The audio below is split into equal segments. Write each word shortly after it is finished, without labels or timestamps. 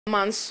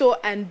MANSO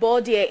and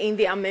Bawdie in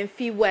the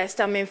AMENFI West,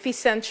 AMENFI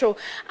Central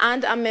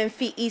and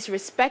AMENFI East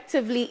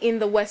respectively in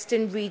the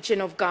western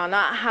region of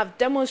Ghana have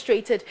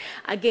demonstrated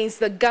against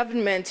the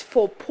government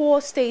for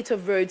poor state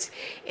of roads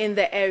in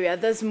the area.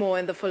 There's more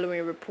in the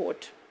following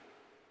report.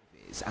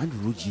 And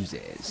road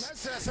users,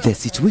 the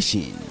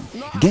situation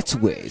gets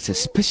worse,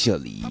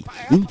 especially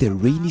in the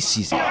rainy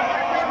season.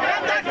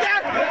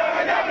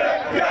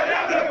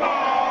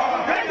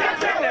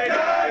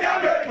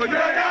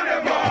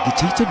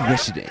 Agitated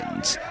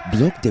residents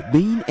blocked the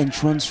main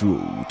entrance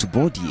road to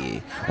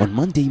Bawdie on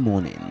Monday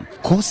morning,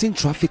 causing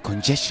traffic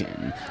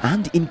congestion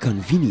and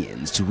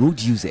inconvenience to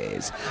road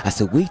users as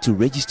a way to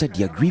register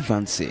their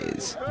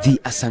grievances. The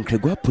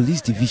Asankragywa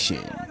Police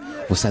Division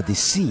was at the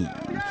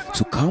scene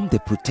to calm the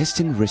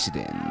protesting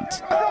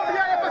residents.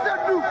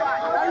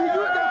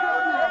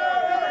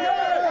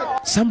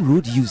 Some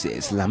road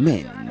users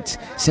lament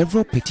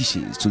several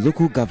petitions to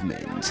local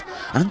government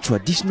and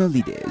traditional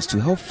leaders to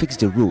help fix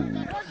the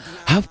road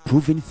have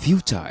proven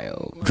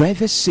futile.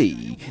 Drivers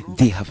say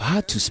they have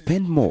had to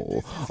spend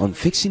more on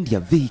fixing their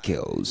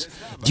vehicles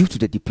due to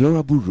the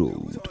deplorable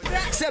road.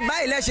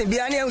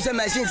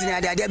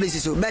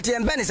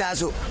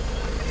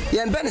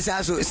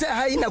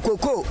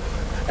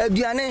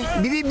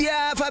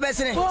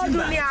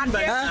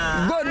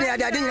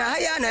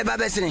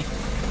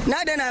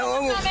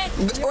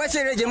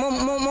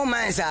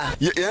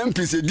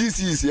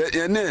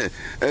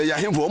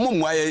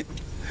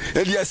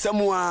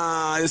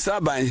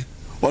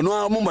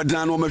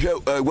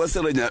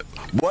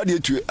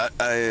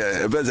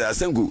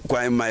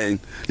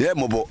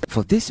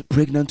 For this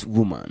pregnant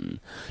woman,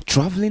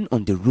 traveling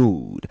on the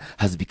road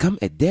has become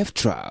a death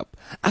trap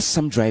as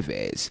some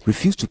drivers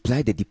refuse to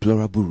ply the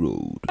deplorable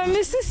road.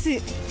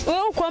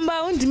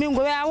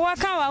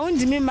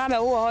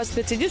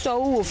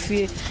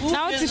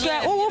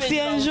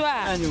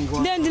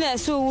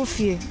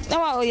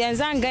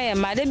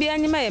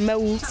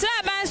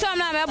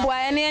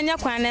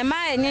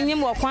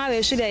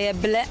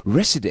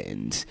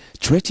 Residents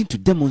threaten to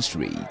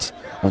demonstrate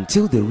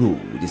until the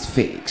road is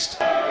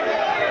fixed.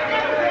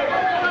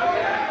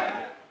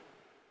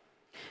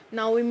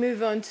 Now we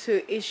move on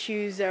to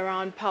issues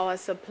around power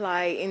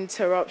supply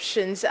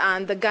interruptions,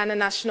 and the Ghana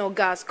National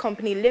Gas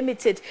Company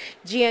Limited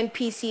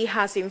 (GNPC)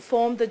 has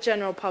informed the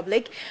general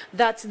public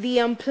that the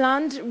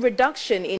unplanned reduction in